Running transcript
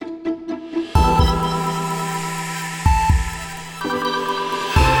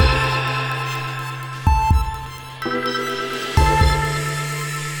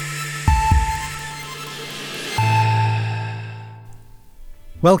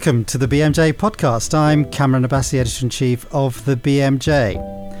Welcome to the BMJ podcast. I'm Cameron Abbasi, Editor-in-Chief of the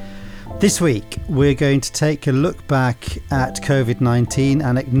BMJ. This week, we're going to take a look back at COVID-19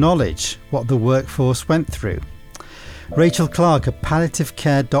 and acknowledge what the workforce went through. Rachel Clark, a palliative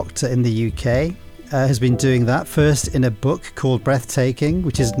care doctor in the UK, has been doing that first in a book called Breathtaking,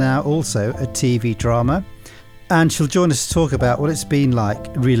 which is now also a TV drama. And she'll join us to talk about what it's been like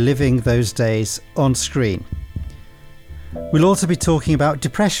reliving those days on screen. We'll also be talking about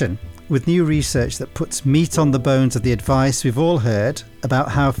depression, with new research that puts meat on the bones of the advice we've all heard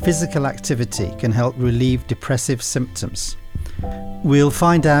about how physical activity can help relieve depressive symptoms. We'll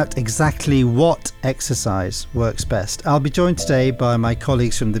find out exactly what exercise works best. I'll be joined today by my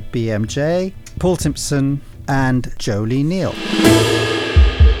colleagues from the BMJ, Paul Timpson and Jolie Neal.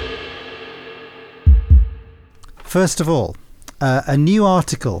 First of all, a new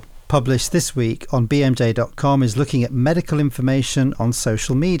article published this week on bmj.com is looking at medical information on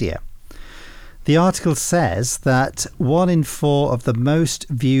social media. The article says that 1 in 4 of the most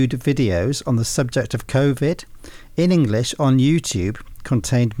viewed videos on the subject of COVID in English on YouTube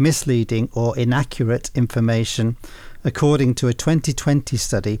contained misleading or inaccurate information, according to a 2020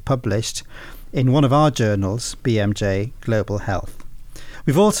 study published in one of our journals, BMJ Global Health.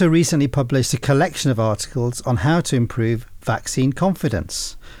 We've also recently published a collection of articles on how to improve vaccine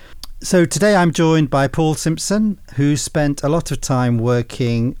confidence. So today I'm joined by Paul Timpson, who spent a lot of time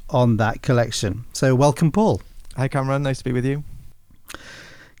working on that collection. So welcome, Paul. Hi, Cameron. Nice to be with you.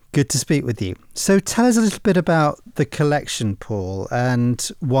 Good to speak with you. So tell us a little bit about the collection, Paul, and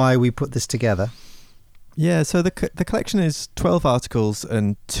why we put this together. Yeah, so the collection is 12 articles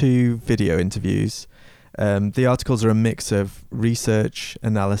and 2 video interviews. The articles are a mix of research,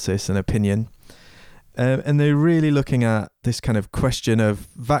 analysis and opinion. And they're really looking at this kind of question of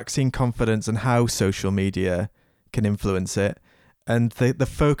vaccine confidence and how social media can influence it. And the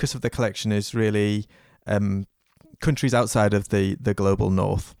focus of the collection is really countries outside of the global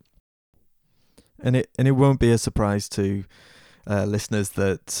north. And it won't be a surprise to listeners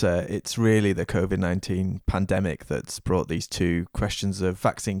that it's really the COVID-19 pandemic that's brought these two questions of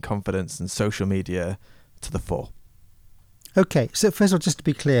vaccine confidence and social media to the fore. Okay, so first of all, just to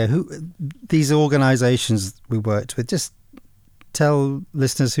be clear, who these organisations we worked with, just tell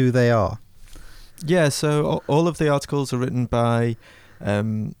listeners who they are. Yeah, so all of the articles are written by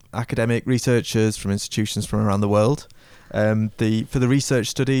academic researchers from institutions from around the world. For the research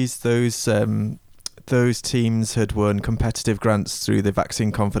studies, those teams had won competitive grants through the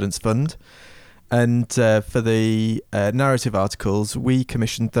Vaccine Confidence Fund. And for the narrative articles, we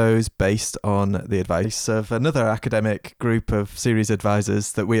commissioned those based on the advice of another academic group of series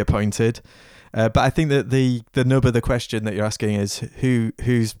advisors that we appointed. But I think that the nub of the question that you're asking is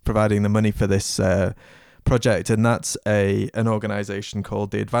who's providing the money for this project, and that's an organisation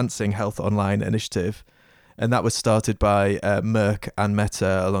called the Advancing Health Online Initiative, and that was started by Merck and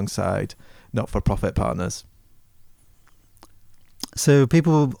Meta alongside not-for-profit partners. So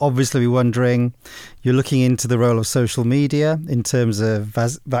people will obviously be wondering, you're looking into the role of social media in terms of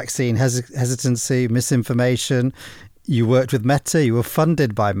vaccine hesitancy, misinformation. You worked with Meta, you were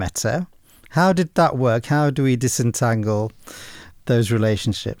funded by Meta. How did that work? How do we disentangle those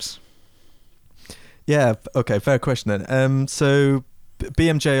relationships? Yeah, okay, fair question then. So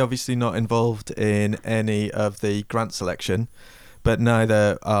BMJ obviously not involved in any of the grant selection, but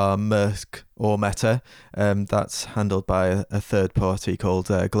neither are Merck or Meta. That's handled by a third party called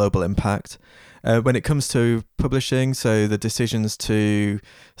Global Impact. When it comes to publishing, so the decisions to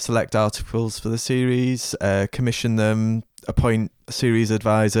select articles for the series, commission them, appoint series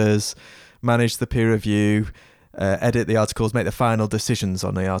advisors, manage the peer review, edit the articles, make the final decisions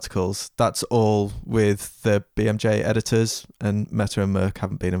on the articles, that's all with the BMJ editors, and Meta and Merck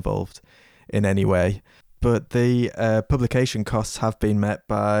haven't been involved in any way. But the publication costs have been met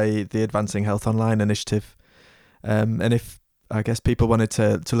by the Advancing Health Online Initiative. And if, I guess, people wanted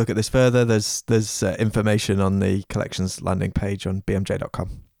to look at this further, there's information on the collections landing page on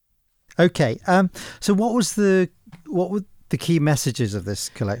bmj.com. Okay. So what were the key messages of this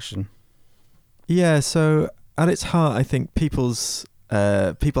collection? Yeah, so at its heart, I think people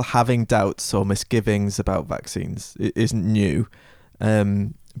having doubts or misgivings about vaccines isn't new.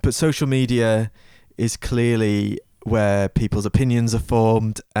 But social media is clearly where people's opinions are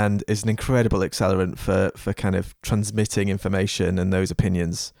formed and is an incredible accelerant for kind of transmitting information and those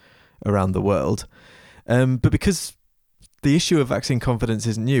opinions around the world. But because the issue of vaccine confidence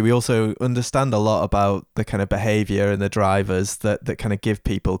isn't new, we also understand a lot about the kind of behaviour and the drivers that kind of give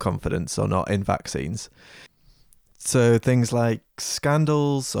people confidence or not in vaccines. So things like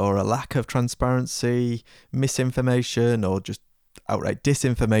scandals or a lack of transparency, misinformation, or just outright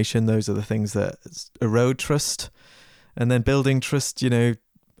disinformation. Those are the things that erode trust. And then building trust,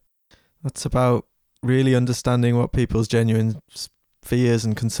 that's about really understanding what people's genuine fears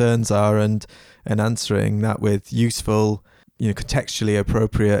and concerns are, and answering that with useful, contextually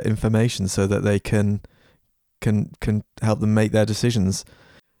appropriate information so that they can help them make their decisions.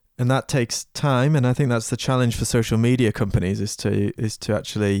 And that takes time, and I think that's the challenge for social media companies, is to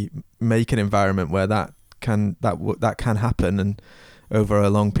actually make an environment where that can happen, and over a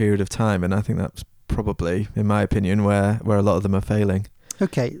long period of time. And I think that's probably, in my opinion, where a lot of them are failing.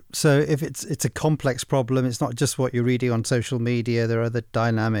 Okay, so if it's a complex problem, it's not just what you're reading on social media, there are other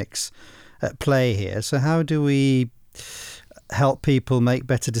dynamics at play here. So how do we help people make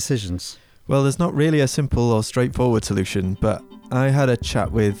better decisions? Well, there's not really a simple or straightforward solution, but I had a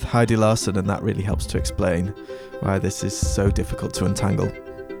chat with Heidi Larson, and that really helps to explain why this is so difficult to untangle.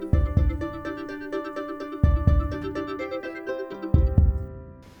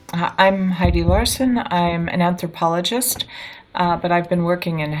 I'm Heidi Larson. I'm an anthropologist, but I've been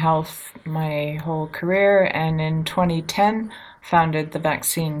working in health my whole career, and in 2010 founded the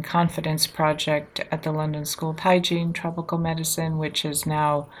Vaccine Confidence Project at the London School of Hygiene, Tropical Medicine, which is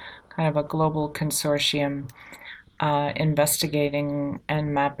now kind of a global consortium investigating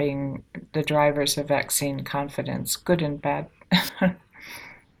and mapping the drivers of vaccine confidence, good and bad.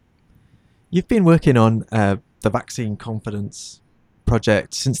 You've been working on the Vaccine Confidence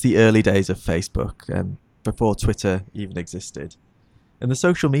Project since the early days of Facebook, before Twitter even existed. And the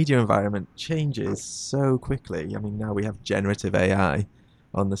social media environment changes so quickly. I mean, now we have generative AI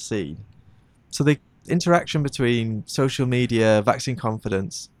on the scene. So the interaction between social media, vaccine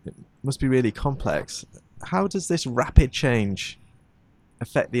confidence, it must be really complex. How does this rapid change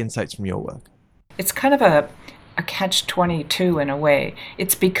affect the insights from your work? It's kind of a catch-22 in a way.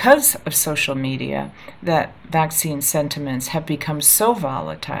 It's because of social media that vaccine sentiments have become so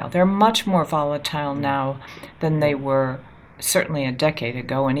volatile. They're much more volatile now than they were certainly a decade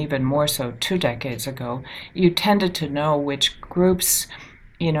ago, and even more so 2 decades ago. You tended to know which groups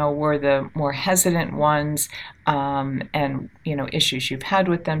were the more hesitant ones, and issues you've had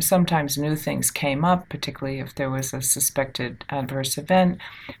with them. Sometimes new things came up, particularly if there was a suspected adverse event.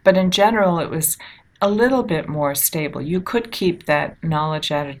 But in general, it was a little bit more stable. You could keep that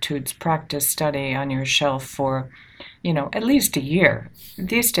knowledge, attitudes, practice, study on your shelf for, at least a year.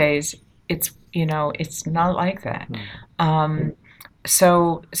 These days, it's not like that.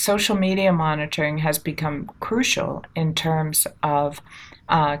 So social media monitoring has become crucial in terms of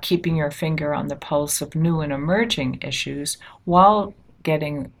keeping your finger on the pulse of new and emerging issues while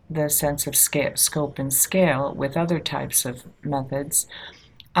getting the sense of scope and scale with other types of methods.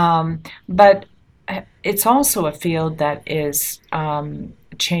 But it's also a field that is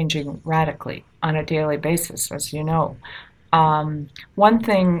changing radically on a daily basis, as you know. One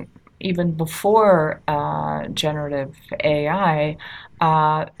thing, even before generative AI,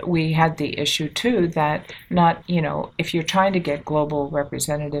 we had the issue too that if you're trying to get global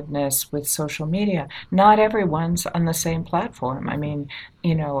representativeness with social media, not everyone's on the same platform. I mean,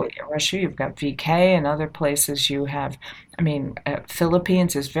 in Russia, you've got VK, and other places you have,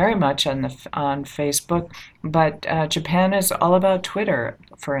 Philippines is very much on Facebook, but Japan is all about Twitter,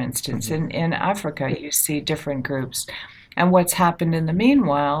 for instance. In Africa, you see different groups. And what's happened in the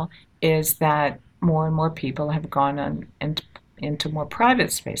meanwhile is that more and more people have gone on into more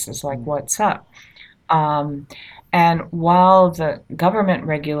private spaces like WhatsApp. And while the government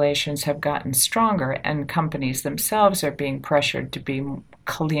regulations have gotten stronger and companies themselves are being pressured to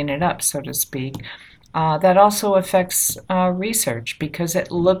clean it up, so to speak, that also affects research because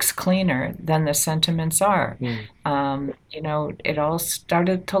it looks cleaner than the sentiments are. It all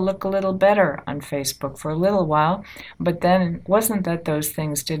started to look a little better on Facebook for a little while, but then it wasn't that those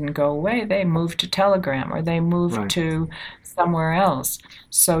things didn't go away. They moved to Telegram or they moved to somewhere else.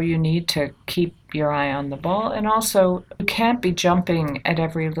 So you need to keep your eye on the ball, and also you can't be jumping at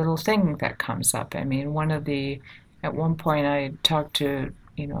every little thing that comes up. I mean, at one point I talked to,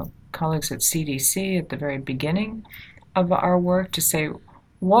 colleagues at CDC at the very beginning of our work to say,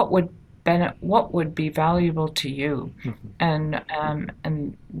 what would be valuable to you? And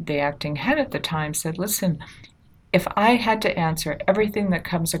the acting head at the time said, listen, if I had to answer everything that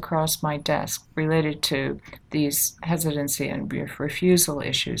comes across my desk related to these hesitancy and refusal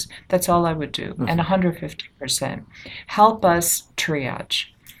issues, that's all I would do. And 150%. Help us triage.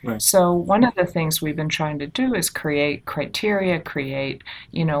 So one of the things we've been trying to do is create criteria,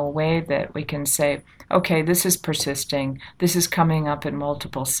 a way that we can say, okay, this is persisting, this is coming up in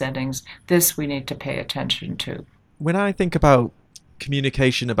multiple settings, this we need to pay attention to. When I think about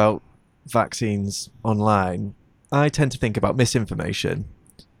communication about vaccines online, I tend to think about misinformation,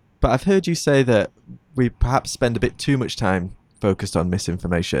 but I've heard you say that we perhaps spend a bit too much time focused on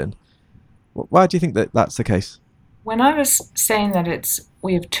misinformation. Why do you think that that's the case? When I was saying that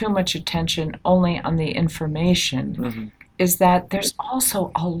we have too much attention only on the information, is that there's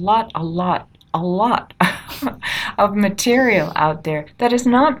also a lot of material out there that is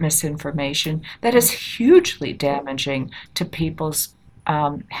not misinformation, that is hugely damaging to people's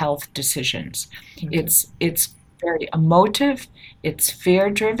health decisions. It's very emotive, it's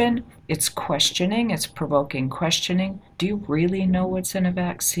fear-driven, it's questioning, it's provoking questioning. Do you really know what's in a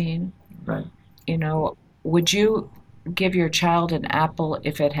vaccine? Right. You know, would you give your child an apple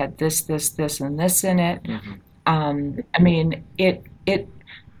if it had this, and this in it? I mean, it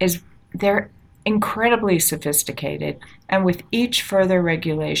is they're incredibly sophisticated, and with each further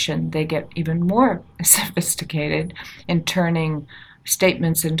regulation, they get even more sophisticated in turning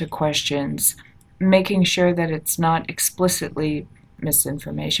statements into questions, making sure that it's not explicitly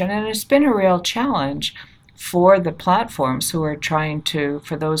misinformation. And it's been a real challenge for the platforms who are trying to,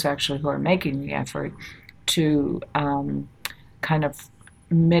 for those actually who are making the effort to kind of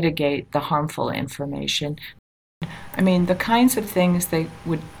mitigate the harmful information. I mean, the kinds of things they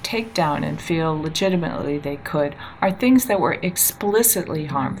would take down and feel legitimately they could are things that were explicitly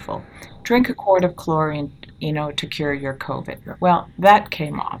harmful. Drink a quart of chlorine, to cure your COVID. Well, that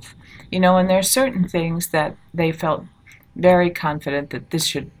came off. And there are certain things that they felt very confident that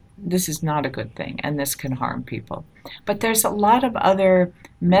this is not a good thing and this can harm people. But there's a lot of other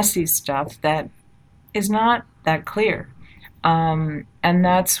messy stuff that is not that clear. And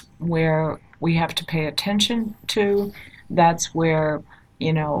that's where we have to pay attention to. That's where,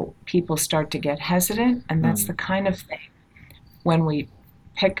 people start to get hesitant. And that's the kind of thing, when we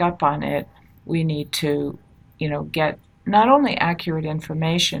pick up on it, we need to, get not only accurate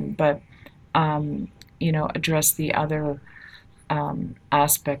information, but, address the other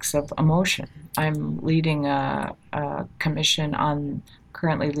aspects of emotion. I'm leading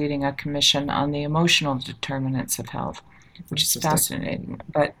currently leading a commission on the emotional determinants of health, which is fascinating,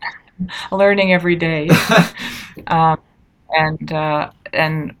 but learning every day.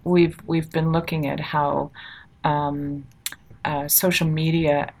 And we've been looking at how social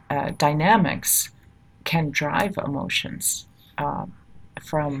media dynamics can drive emotions,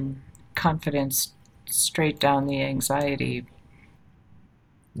 from confidence straight down the anxiety.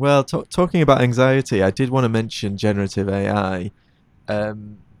 Well, talking about anxiety, I did want to mention generative AI.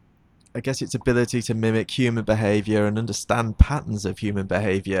 I guess its ability to mimic human behavior and understand patterns of human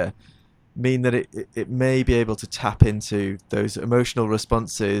behavior mean that it may be able to tap into those emotional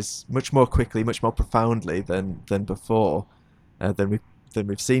responses much more quickly, much more profoundly than before, than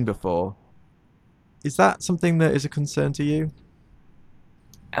we've seen before. Is that something that is a concern to you?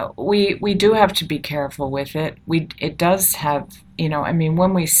 We do have to be careful with it. It does have,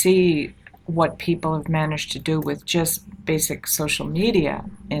 when we see what people have managed to do with just basic social media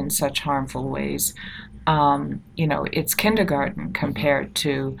in such harmful ways, it's kindergarten compared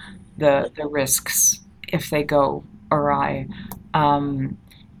to the risks if they go awry,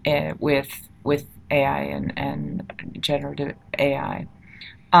 with AI and generative AI.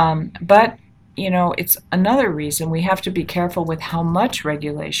 But it's another reason we have to be careful with how much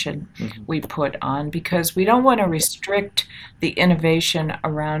regulation we put on, because we don't want to restrict the innovation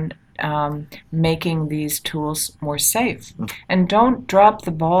around making these tools more safe. And don't drop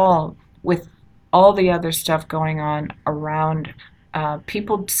the ball with all the other stuff going on around.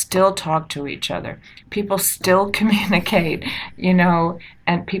 People still talk to each other. People still communicate,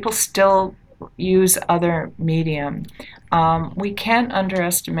 and people still use other medium. We can't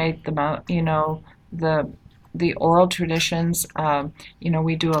underestimate the oral traditions.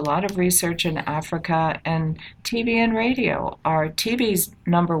 We do a lot of research in Africa, and TV and radio. Our TV's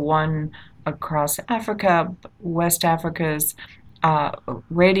number one across Africa. West Africa's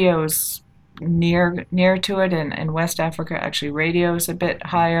radio's near to it, and in West Africa actually radio is a bit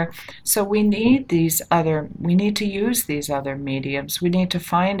higher. So we need to use these other mediums. We need to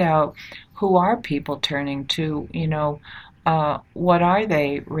find out who are people turning to, what are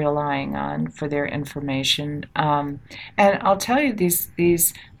they relying on for their information. And I'll tell you,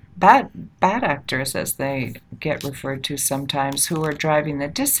 these bad actors, as they get referred to sometimes, who are driving the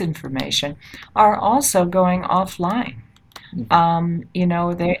disinformation, are also going offline.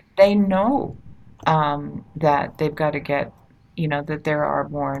 They know that they've got to get, that there are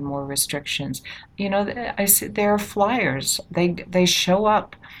more and more restrictions. I see there are flyers. They show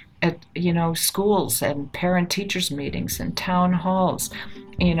up at schools and parent teachers meetings and town halls.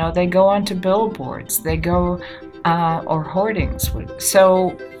 They go onto billboards. They go or hoardings.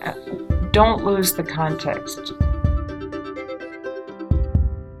 So don't lose the context.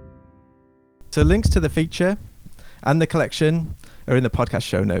 So links to the feature and the collection are in the podcast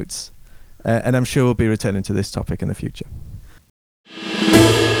show notes. And I'm sure we'll be returning to this topic in the future.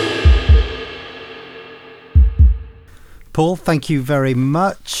 Paul, thank you very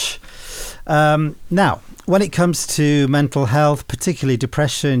much. Now, when it comes to mental health, particularly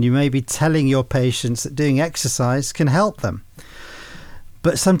depression, you may be telling your patients that doing exercise can help them.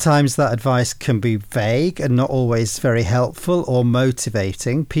 But sometimes that advice can be vague and not always very helpful or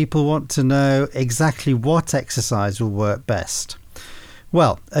motivating. People want to know exactly what exercise will work best.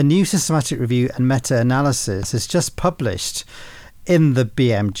 Well, a new systematic review and meta-analysis is just published in the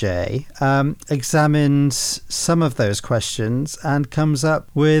BMJ, examines some of those questions and comes up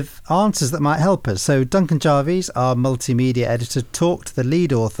with answers that might help us. So Duncan Jarvis, our multimedia editor, talked to the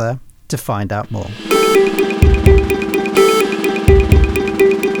lead author to find out more.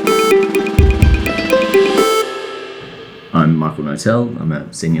 I'm Michael Notel. I'm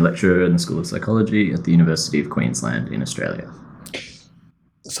a senior lecturer in the School of Psychology at the University of Queensland in Australia.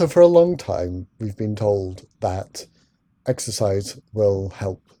 So for a long time, we've been told that exercise will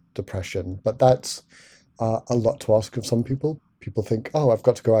help depression, but that's a lot to ask of some people. People think, oh, I've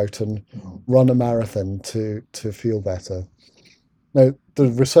got to go out and run a marathon to feel better. Now, the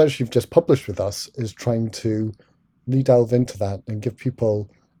research you've just published with us is trying to really delve into that and give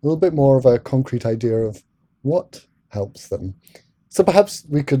people a little bit more of a concrete idea of what helps them. So perhaps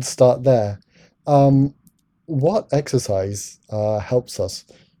we could start there. What exercise helps us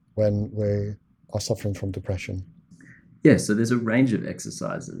when we are suffering from depression? Yeah, so there's a range of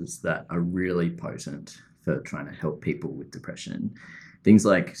exercises that are really potent for trying to help people with depression. Things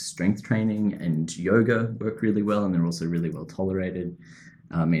like strength training and yoga work really well, and they're also really well tolerated,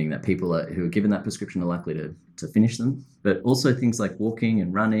 meaning that people who are given that prescription are likely to finish them. But also things like walking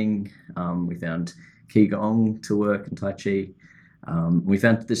and running. We found Qigong to work and Tai Chi. We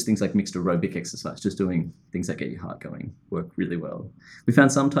found there's things like mixed aerobic exercise, just doing things that get your heart going, work really well. We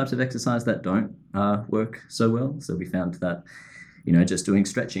found some types of exercise that don't work so well. So we found that, just doing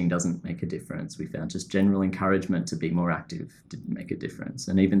stretching doesn't make a difference. We found just general encouragement to be more active didn't make a difference.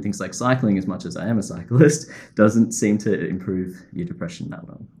 And even things like cycling, as much as I am a cyclist, doesn't seem to improve your depression that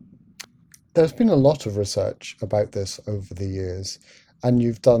well. There's been a lot of research about this over the years, and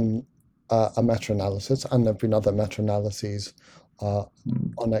you've done a meta-analysis, and there have been other meta-analyses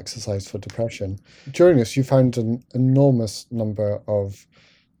on exercise for depression. During this, you found an enormous number of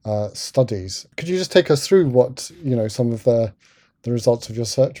studies. Could you just take us through what some of the results of your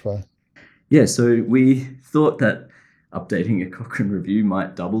search were? Yeah, so we thought that updating a Cochrane review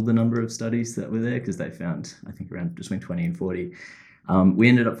might double the number of studies that were there, because they found, I think, around between 20 and 40. We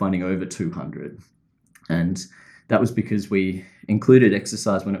ended up finding over 200. And that was because we included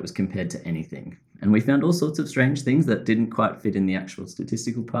exercise when it was compared to anything. And we found all sorts of strange things that didn't quite fit in the actual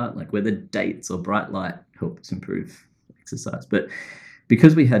statistical part, like whether dates or bright light helped improve exercise. But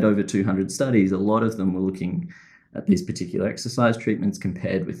because we had over 200 studies, a lot of them were looking at these particular exercise treatments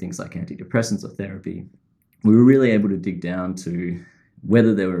compared with things like antidepressants or therapy. We were really able to dig down to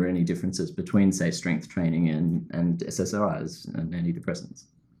whether there were any differences between, say, strength training and SSRIs and antidepressants.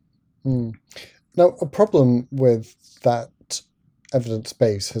 Now, a problem with that evidence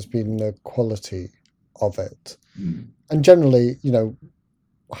base has been the quality of it. And generally,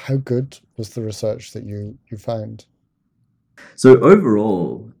 how good was the research that you found? So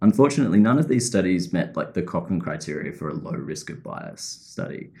overall, unfortunately, none of these studies met the Cochrane criteria for a low risk of bias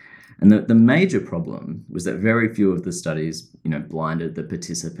study. And the major problem was that very few of the studies, blinded the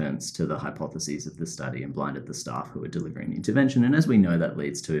participants to the hypotheses of the study and blinded the staff who were delivering the intervention. And as we know, that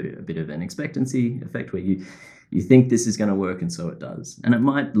leads to a bit of an expectancy effect where you think this is going to work, and so it does. And it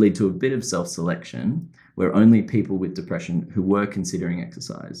might lead to a bit of self-selection where only people with depression who were considering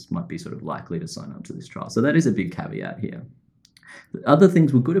exercise might be sort of likely to sign up to this trial. So that is a big caveat here. The other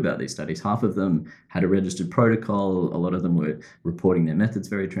things were good about these studies. Half of them had a registered protocol. A lot of them were reporting their methods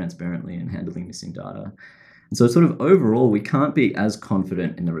very transparently and handling missing data. And so sort of overall, we can't be as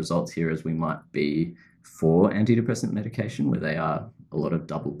confident in the results here as we might be for antidepressant medication, where they are a lot of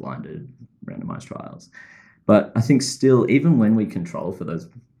double-blinded randomized trials. But I think still, even when we control for those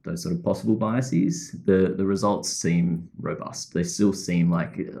sort of possible biases, the results seem robust. They still seem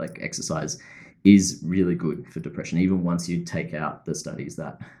like exercise is really good for depression, even once you take out the studies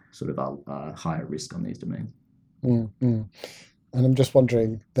that sort of are higher risk on these domains. And I'm just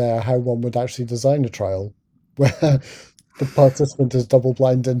wondering there how one would actually design a trial where the participant is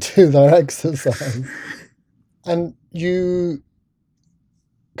double-blinded to their exercise. And you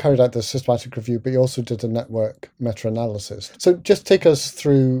carried out the systematic review, but you also did a network meta-analysis. So just take us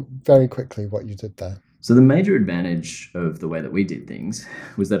through very quickly what you did there. So the major advantage of the way that we did things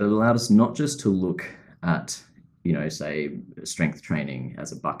was that it allowed us not just to look at, say strength training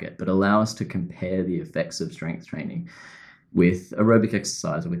as a bucket, but allow us to compare the effects of strength training with aerobic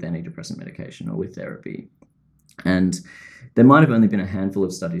exercise or with antidepressant medication or with therapy. And there might have only been a handful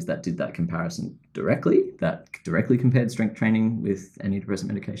of studies that did that comparison that directly compared strength training with antidepressant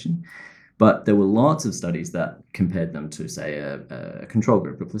medication. But there were lots of studies that compared them to, say, a control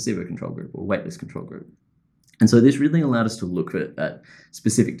group, a placebo control group, or waitlist control group. And so this really allowed us to look at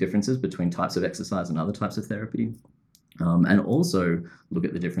specific differences between types of exercise and other types of therapy, and also look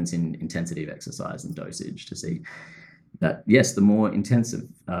at the difference in intensity of exercise and dosage to see that, yes, the more intensive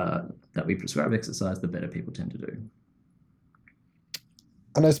that we prescribe exercise, the better people tend to do.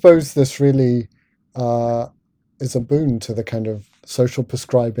 And I suppose this really is a boon to the kind of social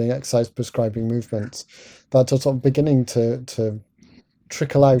prescribing, exercise prescribing movements that are sort of beginning to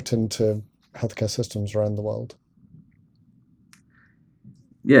trickle out into healthcare systems around the world.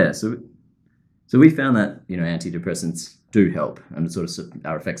 Yeah, so we found that antidepressants do help, and sort of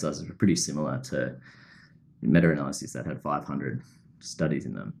our effect sizes were pretty similar to meta-analyses that had 500 studies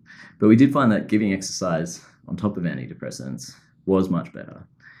in them. But we did find that giving exercise on top of antidepressants was much better.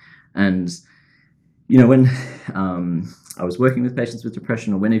 And when I was working with patients with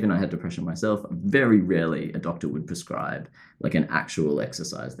depression, or when even I had depression myself, very rarely a doctor would prescribe like an actual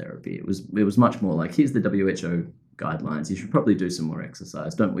exercise therapy. It was much more like, here's the WHO guidelines, you should probably do some more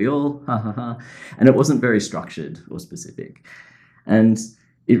exercise, don't we all? Ha ha ha. And it wasn't very structured or specific. And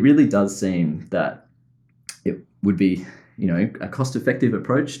it really does seem that it would be, a cost-effective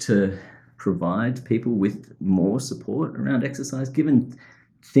approach to provide people with more support around exercise, given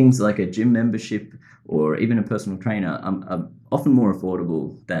things like a gym membership or even a personal trainer are often more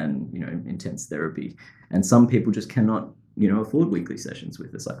affordable than intense therapy. And some people just cannot afford weekly sessions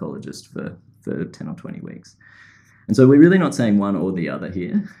with a psychologist for 10 or 20 weeks. And so we're really not saying one or the other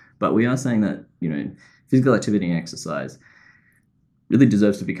here, but we are saying that physical activity and exercise really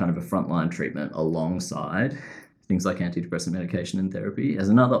deserves to be kind of a frontline treatment alongside things like antidepressant medication and therapy as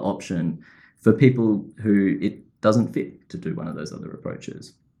another option for people who it doesn't fit to do one of those other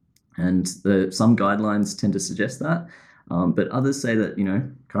approaches. And some guidelines tend to suggest that, but others say that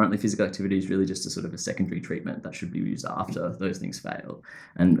currently physical activity is really just a sort of a secondary treatment that should be used after those things fail.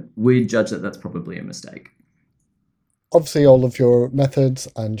 And we judge that that's probably a mistake. Obviously, all of your methods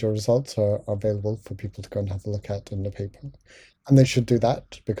and your results are available for people to go and have a look at in the paper. And they should do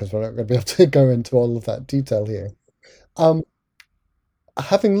that, because we're not going to be able to go into all of that detail here.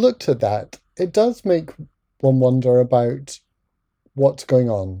 Having looked at that, it does make one wonder about what's going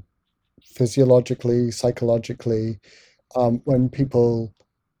on physiologically, psychologically, when people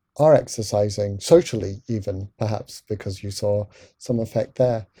are exercising, socially even, perhaps, because you saw some effect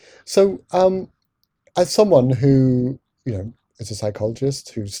there. So as someone who, is a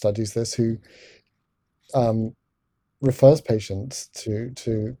psychologist who studies this, who refers patients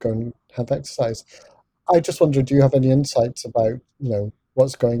to go and have exercise, I just wonder, do you have any insights about,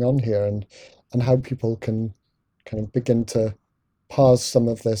 what's going on here and how people can kind of begin to parse some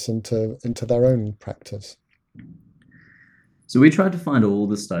of this into their own practice? So we tried to find all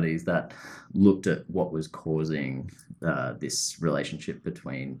the studies that looked at what was causing this relationship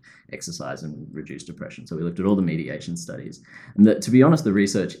between exercise and reduced depression. So we looked at all the mediation studies. And to be honest, the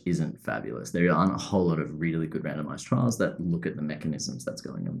research isn't fabulous. There aren't a whole lot of really good randomized trials that look at the mechanisms that's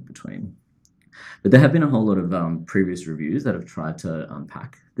going on between. But there have been a whole lot of previous reviews that have tried to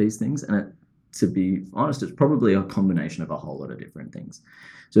unpack these things. And to be honest, it's probably a combination of a whole lot of different things.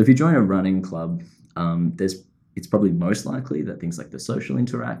 So if you join a running club, it's probably most likely that things like the social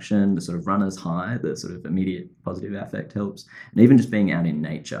interaction, the sort of runner's high, the sort of immediate positive affect helps, and even just being out in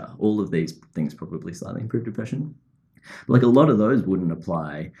nature, all of these things probably slightly improve depression. But like a lot of those wouldn't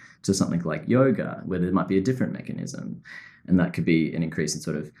apply to something like yoga, where there might be a different mechanism, and that could be an increase in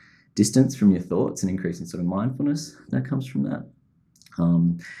sort of distance from your thoughts, an increase in sort of mindfulness that comes from that.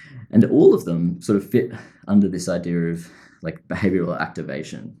 And all of them sort of fit under this idea of like behavioral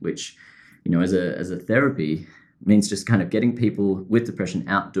activation, which, as a therapy, means just kind of getting people with depression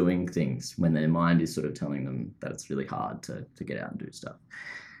out doing things when their mind is sort of telling them that it's really hard to get out and do stuff.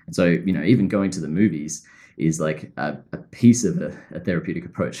 And so, even going to the movies is like a piece of a therapeutic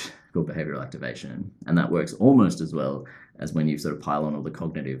approach called behavioral activation. And that works almost as well as when you sort of pile on all the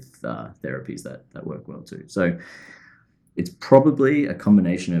cognitive therapies that work well too. So it's probably a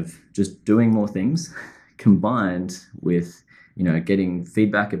combination of just doing more things combined with, getting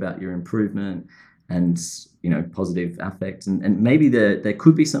feedback about your improvement and, positive affect. And maybe there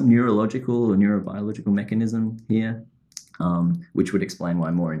could be some neurological or neurobiological mechanism here. which would explain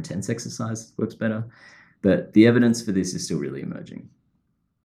why more intense exercise works better. But the evidence for this is still really emerging.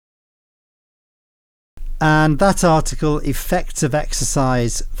 And that article, Effects of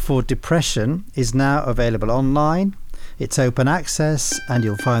Exercise for Depression, is now available online. It's open access, and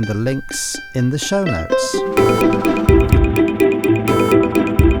you'll find the links in the show notes.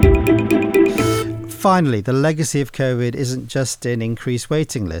 Finally, the legacy of COVID isn't just in increased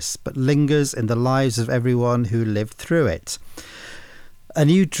waiting lists, but lingers in the lives of everyone who lived through it. A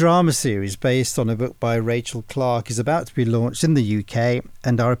new drama series based on a book by Rachel Clark is about to be launched in the UK,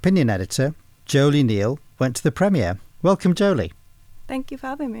 and our opinion editor, Jolie Neal, went to the premiere. Welcome, Jolie. Thank you for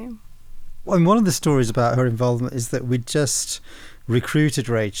having me. Well, and one of the stories about her involvement is that we just recruited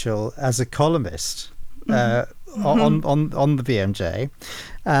Rachel as a columnist on the BMJ.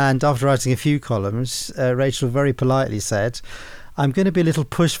 And after writing a few columns, Rachel very politely said, "I'm going to be a little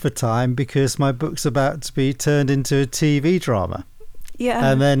pushed for time because my book's about to be turned into a TV drama."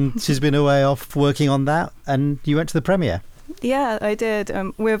 Yeah. And then she's been away off working on that, and you went to the premiere. Yeah, I did.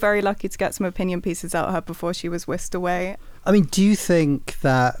 We were very lucky to get some opinion pieces out of her before she was whisked away. I mean, do you think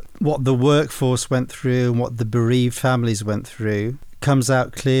that what the workforce went through and what the bereaved families went through comes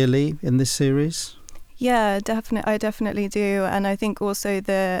out clearly in this series? Yeah, I definitely do. And I think also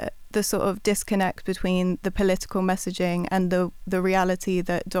the sort of disconnect between the political messaging and the reality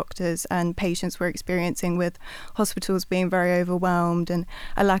that doctors and patients were experiencing, with hospitals being very overwhelmed and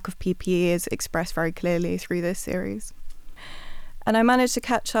a lack of PPE, is expressed very clearly through this series. And I managed to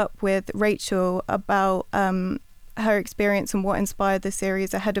catch up with Rachel about her experience and what inspired the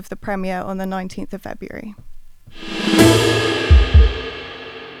series ahead of the premiere on the 19th of February.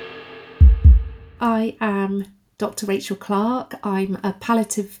 I am Dr. Rachel Clark. I'm a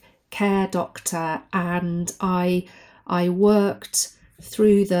palliative care doctor, and I worked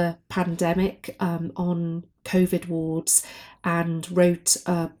through the pandemic on COVID wards and wrote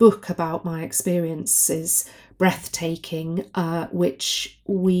a book about my experiences, Breathtaking, which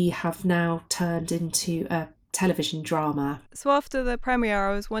we have now turned into a television drama. So after the premiere,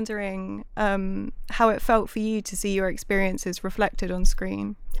 I was wondering how it felt for you to see your experiences reflected on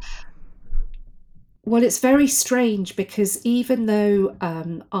screen. Well, it's very strange because even though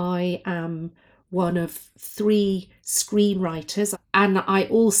I am one of 3 screenwriters, and I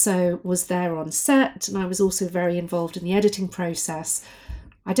also was there on set, and I was also very involved in the editing process,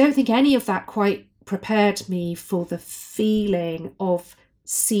 I don't think any of that quite prepared me for the feeling of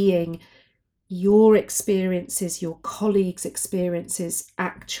seeing your experiences, your colleagues' experiences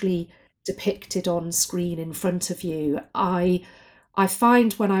actually depicted on screen in front of you. I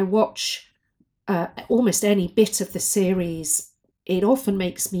find when I watch almost any bit of the series, it often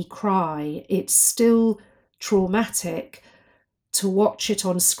makes me cry. It's still traumatic to watch it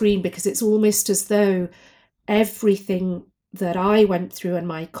on screen because it's almost as though everything that I went through and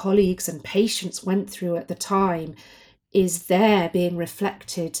my colleagues and patients went through at the time is there being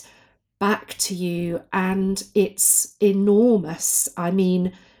reflected back to you, and it's enormous. I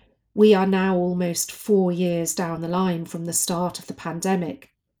mean, we are now almost 4 years down the line from the start of the pandemic,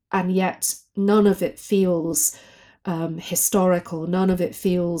 and yet none of it feels historical. None of it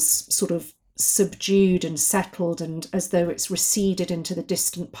feels sort of subdued and settled and as though it's receded into the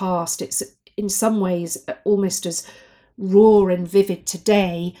distant past. It's in some ways almost as raw and vivid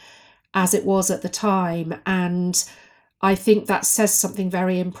today as it was at the time. And I think that says something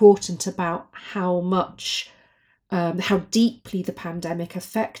very important about how much, how deeply the pandemic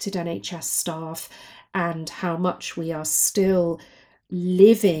affected NHS staff, and how much we are still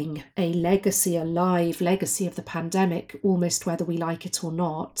living a legacy, a live legacy of the pandemic, almost whether we like it or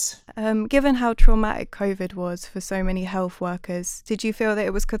not. Given how traumatic COVID was for so many health workers, did you feel that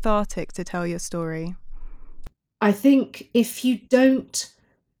it was cathartic to tell your story? I think if you don't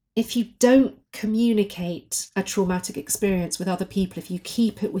communicate a traumatic experience with other people, if you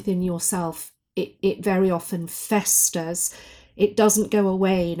keep it within yourself, it very often festers. It doesn't go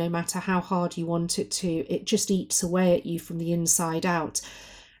away no matter how hard you want it to. It just eats away at you from the inside out.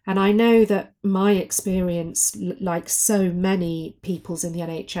 And I know that my experience, like so many people's in the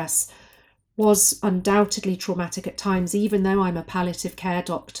NHS, was undoubtedly traumatic at times. Even though I'm a palliative care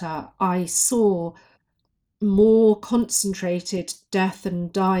doctor, I saw more concentrated death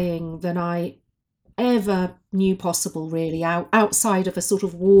and dying than I ever knew possible, really, outside of a sort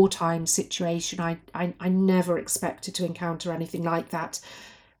of wartime situation. I never expected to encounter anything like that.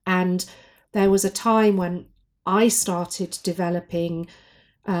 And there was a time when I started developing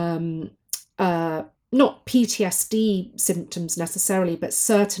not PTSD symptoms necessarily, but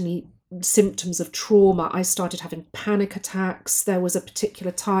certainly symptoms of trauma. I started having panic attacks. There was a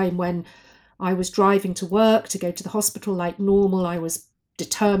particular time when I was driving to work to go to the hospital like normal. I was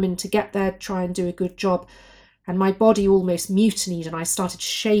determined to get there, try and do a good job. And my body almost mutinied and I started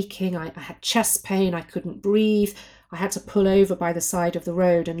shaking. I had chest pain. I couldn't breathe. I had to pull over by the side of the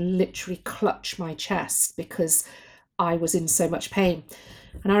road and literally clutch my chest because I was in so much pain.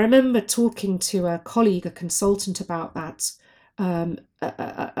 And I remember talking to a colleague, a consultant, about that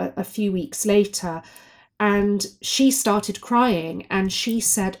a few weeks later. And she started crying and she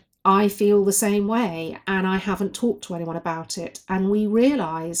said, I feel the same way and I haven't talked to anyone about it. And we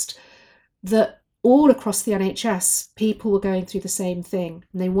realised that all across the NHS, people were going through the same thing.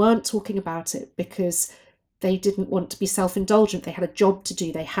 And they weren't talking about it because they didn't want to be self-indulgent. They had a job to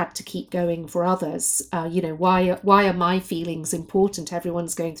do. They had to keep going for others. Why are my feelings important?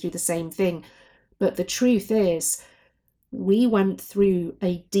 Everyone's going through the same thing. But the truth is, we went through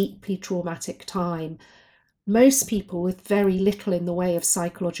a deeply traumatic time. Most people with very little in the way of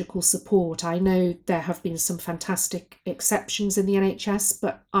psychological support. I know there have been some fantastic exceptions in the NHS,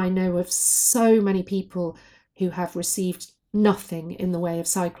 but I know of so many people who have received nothing in the way of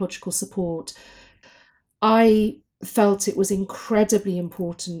psychological support. I felt it was incredibly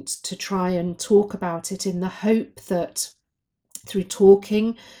important to try and talk about it in the hope that through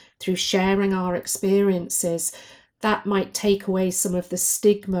talking, through sharing our experiences, that might take away some of the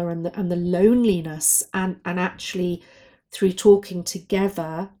stigma and the loneliness, and actually through talking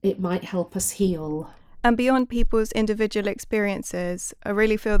together, it might help us heal. And beyond people's individual experiences, I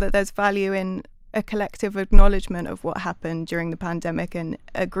really feel that there's value in a collective acknowledgement of what happened during the pandemic and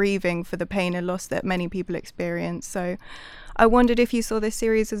a grieving for the pain and loss that many people experience. So I wondered if you saw this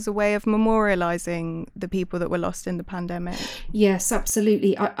series as a way of memorialising the people that were lost in the pandemic. Yes,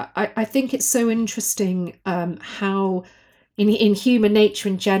 absolutely. I think it's so interesting how in human nature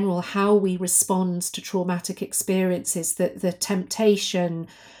in general, how we respond to traumatic experiences, the temptation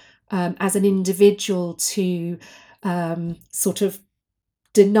as an individual to sort of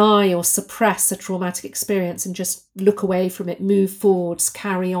deny or suppress a traumatic experience and just look away from it, move forwards,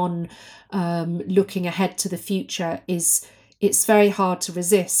 carry on, looking ahead to the future, it's very hard to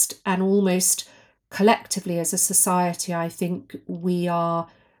resist. And almost collectively as a society, I think we are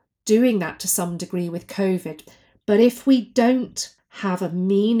doing that to some degree with COVID. But if we don't have a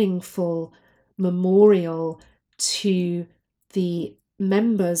meaningful memorial to the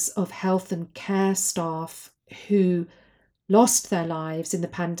members of health and care staff who lost their lives in the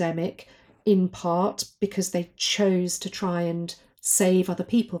pandemic, in part because they chose to try and save other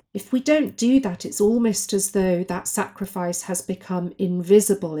people. If we don't do that, it's almost as though that sacrifice has become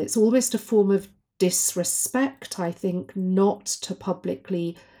invisible. It's almost a form of disrespect, I think, not to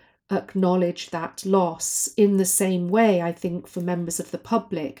publicly acknowledge that loss. In the same way, I think, for members of the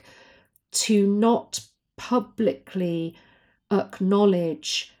public, to not publicly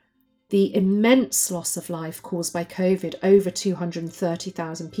acknowledge the immense loss of life caused by COVID. Over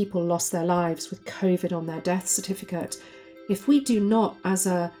 230,000 people lost their lives with COVID on their death certificate. If we do not, as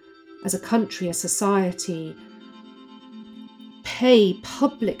a country, a society, pay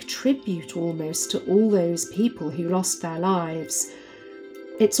public tribute almost to all those people who lost their lives,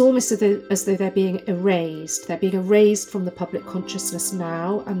 it's almost as though they're being erased. They're being erased from the public consciousness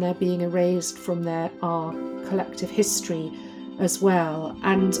now, and they're being erased from our collective history as well.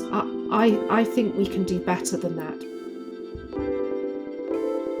 And I think we can do better than that.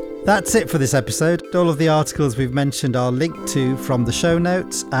 That's it for this episode. All of the articles we've mentioned are linked to from the show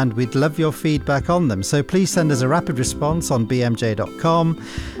notes, and we'd love your feedback on them. So please send us a rapid response on bmj.com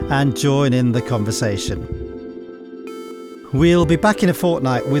and join in the conversation. We'll be back in a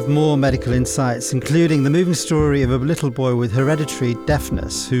fortnight with more medical insights, including the moving story of a little boy with hereditary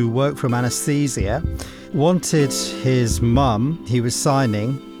deafness who worked from anaesthesia, wanted his mum, he was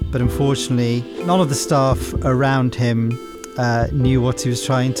signing, but unfortunately none of the staff around him knew what he was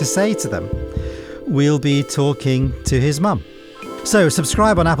trying to say to them. We'll be talking to his mum. So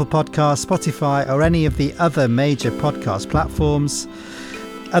subscribe on Apple Podcasts, Spotify, or any of the other major podcast platforms,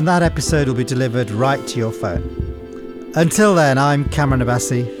 and that episode will be delivered right to your phone. Until then, I'm Cameron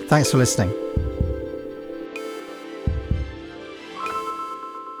Abbasi. Thanks for listening.